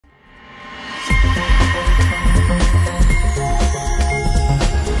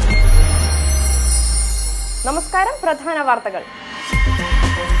നമസ്കാരം. പ്രധാന വാർത്തകൾ.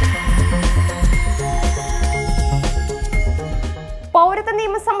 പൗരത്വ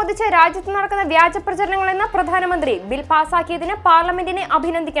നിയമം സംബന്ധിച്ച് രാജ്യത്ത് നടക്കുന്ന വ്യാജ പ്രചരണങ്ങളെന്ന പ്രധാനമന്ത്രി. ബിൽ പാസാക്കിയതിന് പാർലമെന്റിനെ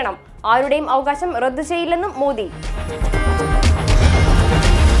അഭിനന്ദിക്കണം. ആരുടെയും അവകാശം റദ്ദു ചെയ്യില്ലെന്നും മോദി.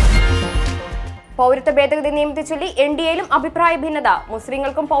 പൗരത്വ ഭേദഗതി നിയമത്തെ ചൊല്ലി എൻഡിഎയിലും അഭിപ്രായ ഭിന്നത.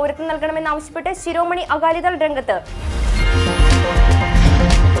 മുസ്ലിങ്ങൾക്കും പൗരത്വം നൽകണമെന്നാവശ്യപ്പെട്ട് ശിരോമണി അകാലിദൾ രംഗത്ത്.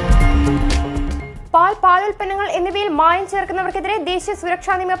 പാലുൽപ്പന്നങ്ങൾ എന്നിവയിൽ മായം ചേർക്കുന്നവർക്കെതിരെ ദേശീയ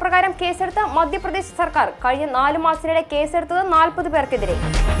സുരക്ഷാ നിയമപ്രകാരം കേസെടുത്ത മധ്യപ്രദേശ് സർക്കാർ. കഴിഞ്ഞ 4 മാസത്തിനിടെ കേസെടുത്തത് 40 പേർക്കെതിരെ.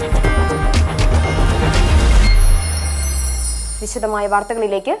 വിശദമായ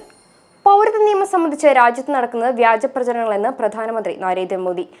വാർത്തകളിലേക്ക്. പൗരത്വ നിയമം സംബന്ധിച്ച് രാജ്യത്ത് നടക്കുന്നത് വ്യാജ പ്രചരണങ്ങളെന്ന് പ്രധാനമന്ത്രി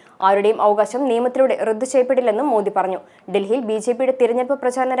നരേന്ദ്രമോദി. ആരുടെയും അവകാശം നിയമത്തിലൂടെ റദ്ദു ചെയ്യപ്പെടില്ലെന്നും മോദി പറഞ്ഞു. ഡൽഹിയിൽ ബിജെപിയുടെ തിരഞ്ഞെടുപ്പ്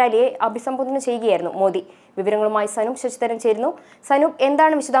പ്രചാരണ റാലിയെ അഭിസംബോധന ചെയ്യുകയായിരുന്നു മോദി. വിവരങ്ങളുമായി സനൂപ് ശശിധരൻ ചേരുന്നു. സനൂപ്,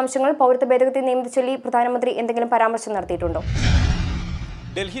 എന്താണ് വിശദാംശങ്ങൾ? പൗരത്വ ഭേദഗതി നിയമത്തെ ചൊല്ലി പ്രധാനമന്ത്രി എന്തെങ്കിലും പരാമർശം നടത്തിയിട്ടുണ്ടോ?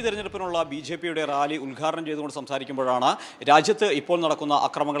 ഡൽഹി തെരഞ്ഞെടുപ്പിനുള്ള ബിജെപിയുടെ റാലി ഉദ്ഘാടനം ചെയ്തുകൊണ്ട് സംസാരിക്കുമ്പോഴാണ് രാജ്യത്ത് ഇപ്പോൾ നടക്കുന്ന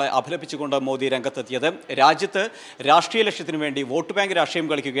അക്രമങ്ങളെ അപലപിച്ചുകൊണ്ട് മോദി രംഗത്തെത്തിയത്. രാജ്യത്ത് രാഷ്ട്രീയ ലക്ഷ്യത്തിനു വേണ്ടി വോട്ട് ബാങ്ക് രാഷ്ട്രീയം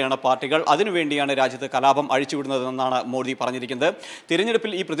കളിക്കുകയാണ് പാർട്ടികൾ. അതിനുവേണ്ടിയാണ് രാജ്യത്ത് കലാപം അഴിച്ചുവിടുന്നതെന്നാണ് മോദി പറഞ്ഞിരിക്കുന്നത്.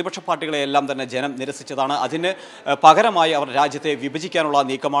 തിരഞ്ഞെടുപ്പിൽ ഈ പ്രതിപക്ഷ പാർട്ടികളെയെല്ലാം തന്നെ ജനം നിരസിച്ചതാണ്. അതിന് പകരമായി അവർ രാജ്യത്തെ വിഭജിക്കാനുള്ള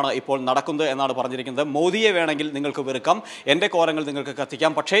നീക്കമാണ് ഇപ്പോൾ നടക്കുന്നത് എന്നാണ് പറഞ്ഞിരിക്കുന്നത്. മോദിയെ വേണമെങ്കിൽ നിങ്ങൾക്ക് വെറുക്കാം, എൻ്റെ കോലങ്ങൾ നിങ്ങൾക്ക്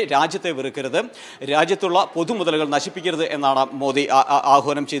കത്തിക്കാം, പക്ഷേ രാജ്യത്തെ വെറുക്കരുത്, രാജ്യത്തുള്ള പൊതുമുതലുകൾ നശിപ്പിക്കരുത് എന്നാണ് മോദി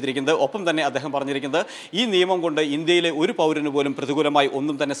ആഹ്വാനം ചെയ്തിരിക്കുന്നത്. ഒപ്പം തന്നെ അദ്ദേഹം പറഞ്ഞിരിക്കുന്നത് ഈ നിയമം കൊണ്ട് ഇന്ത്യയിലെ ഒരു പൗരന് പോലും പ്രതികൂലമായി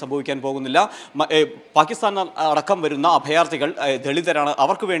ഒന്നും തന്നെ സംഭവിക്കാൻ പോകുന്നില്ല. പാകിസ്ഥാൻ അടക്കം വരുന്ന അഭയാർത്ഥികൾ ദളിതരാണ്,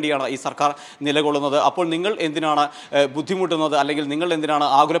 അവർക്ക് വേണ്ടിയാണ് ഈ സർക്കാർ നിലകൊള്ളുന്നത്. അപ്പോൾ നിങ്ങൾ എന്തിനാണ് ബുദ്ധിമുട്ടുന്നത്, അല്ലെങ്കിൽ നിങ്ങൾ എന്തിനാണ്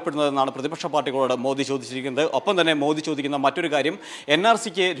ആകുലപ്പെടുന്നതെന്നാണ് പ്രതിപക്ഷ പാർട്ടികളോട് മോദി ചോദിച്ചിരിക്കുന്നത്. ഒപ്പം തന്നെ മോദി ചോദിക്കുന്ന മറ്റൊരു കാര്യം,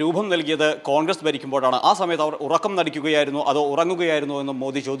 NRCക്ക് രൂപം നൽകിയത് കോൺഗ്രസ് ഭരിക്കുമ്പോഴാണ്. ആ സമയത്ത് അവർ ഉറക്കം നടിക്കുകയായിരുന്നു, അതോ ഉറങ്ങുകയായിരുന്നു എന്നും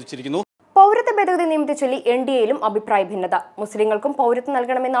മോദി ചോദിച്ചിരിക്കുന്നു. പൗരത്വ ഭേദഗതി നിയമത്തെ ചൊല്ലി എൻഡിഎയിലും അഭിപ്രായ ഭിന്നത. മുസ്ലിങ്ങൾക്കും പൗരത്വം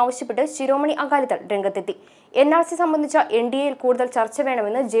നൽകണമെന്നാവശ്യപ്പെട്ട് ശിരോമണി അകാലിദൾ രംഗത്തെത്തി. NRC സംബന്ധിച്ച എൻഡിഎയിൽ കൂടുതൽ ചർച്ച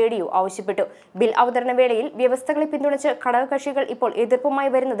വേണമെന്ന് JDU ആവശ്യപ്പെട്ടു. ബിൽ അവതരണ വേളയിൽ വ്യവസ്ഥകളെ പിന്തുണച്ച് ഘടകകക്ഷികൾ ഇപ്പോൾ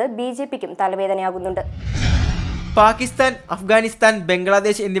എതിർപ്പുമായി വരുന്നത് BJPക്കും തലവേദനയാകുന്നുണ്ട്. പാകിസ്ഥാൻ, അഫ്ഗാനിസ്ഥാൻ,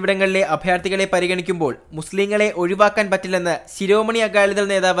 ബംഗ്ലാദേശ് എന്നിവിടങ്ങളിലെ അഭയാർത്ഥികളെ പരിഗണിക്കുമ്പോൾ മുസ്ലിങ്ങളെ ഒഴിവാക്കാൻ പറ്റില്ലെന്ന് ശിരോമണി അകാലിദൾ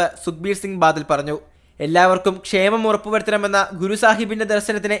നേതാവ് സുഖ്ബീർ സിംഗ് ബാദൽ പറഞ്ഞു. എല്ലാവർക്കും ക്ഷേമം ഉറപ്പുവരുത്തണമെന്ന ഗുരു സാഹിബിന്റെ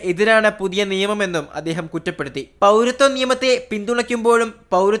ദർശനത്തിന് എതിരാണ് പുതിയ നിയമമെന്നും അദ്ദേഹം കുറ്റപ്പെടുത്തി. പൗരത്വ നിയമത്തെ പിന്തുണയ്ക്കുമ്പോഴും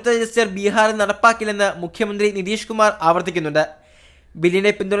പൗരത്വ രജിസ്റ്റർ ബീഹാറിൽ നടപ്പാക്കില്ലെന്ന് മുഖ്യമന്ത്രി നിതീഷ് കുമാർ ആവർത്തിക്കുന്നുണ്ട്.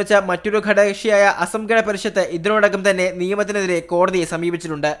 ബില്ലിനെ പിന്തുണച്ച മറ്റൊരു ഘടകകക്ഷിയായ അസം ഗണ പരിഷത്ത് ഇതിനോടകം തന്നെ നിയമത്തിനെതിരെ കോടതിയെ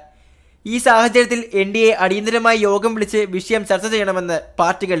സമീപിച്ചിട്ടുണ്ട്. ഈ സാഹചര്യത്തിൽ NDA അടിയന്തരമായി യോഗം വിളിച്ച് വിഷയം ചർച്ച ചെയ്യണമെന്ന്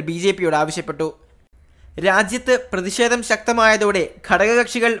പാർട്ടികൾ BJPയോട് ആവശ്യപ്പെട്ടു. രാജ്യത്ത് പ്രതിഷേധം ശക്തമായതോടെ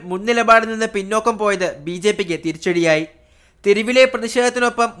ഘടകകക്ഷികൾ മുൻനിലപാടിൽ നിന്ന് പിന്നോക്കം പോയത് BJPക്ക് തിരിച്ചടിയായി. തെരുവിലെ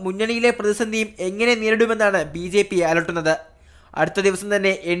പ്രതിഷേധത്തിനൊപ്പം മുന്നണിയിലെ പ്രതിസന്ധിയും എങ്ങനെ നേരിടുമെന്നാണ് BJP അലട്ടുന്നത്. അടുത്ത ദിവസം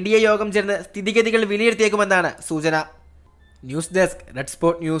തന്നെ NDA യോഗം ചേർന്ന് സ്ഥിതിഗതികൾ വിലയിരുത്തിയേക്കുമെന്നാണ് സൂചന. News desk,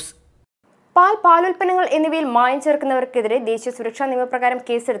 റെഡ്സ്പോട്ട് news. പാലുൽപ്പന്നങ്ങൾ എന്നിവയിൽ മായം ചേർക്കുന്നവർക്കെതിരെ ദേശീയ സുരക്ഷാ നിയമപ്രകാരം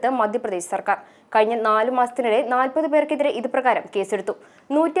കേസെടുത്ത് മധ്യപ്രദേശ് സർക്കാർ. കഴിഞ്ഞ 4 മാസത്തിനിടെ 40 പേർക്കെതിരെ ഇതുപ്രകാരം കേസെടുത്തു.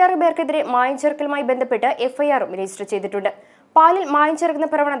 106 പേർക്കെതിരെ മായം ചേർക്കലുമായി ബന്ധപ്പെട്ട് FIRഉം രജിസ്റ്റർ ചെയ്തിട്ടുണ്ട്. പാലിൽ മായം ചേർക്കുന്ന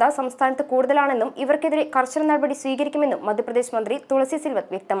പ്രവണത സംസ്ഥാനത്ത് കൂടുതലാണെന്നും ഇവർക്കെതിരെ കർശന നടപടി സ്വീകരിക്കുമെന്നും മധ്യപ്രദേശ് മന്ത്രി തുളസി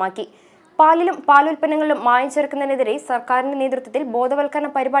സിൽവത്ത് വ്യക്തമാക്കി. പാലിലും പാലുൽപ്പന്നങ്ങളിലും മായം ചേർക്കുന്നതിനെതിരെ സർക്കാരിന്റെ നേതൃത്വത്തിൽ ബോധവൽക്കരണ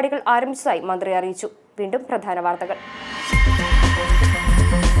പരിപാടികൾ ആരംഭിച്ചതായി മന്ത്രി അറിയിച്ചു. വീണ്ടും പ്രധാന വാർത്തകൾ.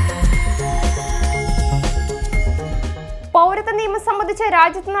 പൗരത്വ നിയമം സംബന്ധിച്ച്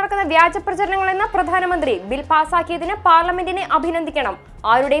രാജ്യത്ത് നടക്കുന്ന വ്യാജ പ്രചരണങ്ങളെന്ന പ്രധാനമന്ത്രി. ബിൽ പാസാക്കിയതിന് പാർലമെന്റിനെ അഭിനന്ദിക്കണം.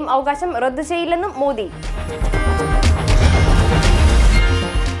 ആരുടെയും അവകാശം റദ്ദു ചെയ്യില്ലെന്നും മോദി.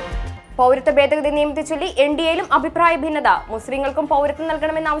 പൗരത്വ ഭേദഗതി നിയമത്തെ ചൊല്ലി NDAയിലും അഭിപ്രായ ഭിന്നത. മുസ്ലിങ്ങൾക്കും പൗരത്വം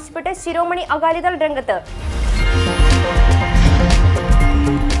നൽകണമെന്നാവശ്യപ്പെട്ട് ശിരോമണി അകാലിദൾ രംഗത്ത്.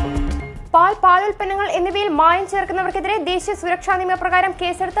 പാലുൽപ്പന്നങ്ങൾ എന്നിവയിൽ മായം ചേർക്കുന്നവർക്കെതിരെ ദേശീയ സുരക്ഷാ നിയമപ്രകാരം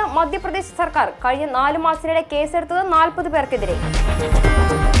കേസെടുത്ത മധ്യപ്രദേശ് സർക്കാർ. കഴിഞ്ഞ 4 മാസത്തിനിടെ കേസെടുത്തത് 40 പേർക്കെതിരെ.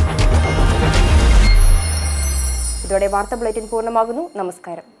 ഇതോടെ വാർത്താ ബുള്ളറ്റിൻ പൂർണ്ണമാകുന്നു.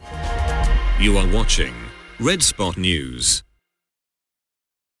 നമസ്കാരം. You are watching Redspot News.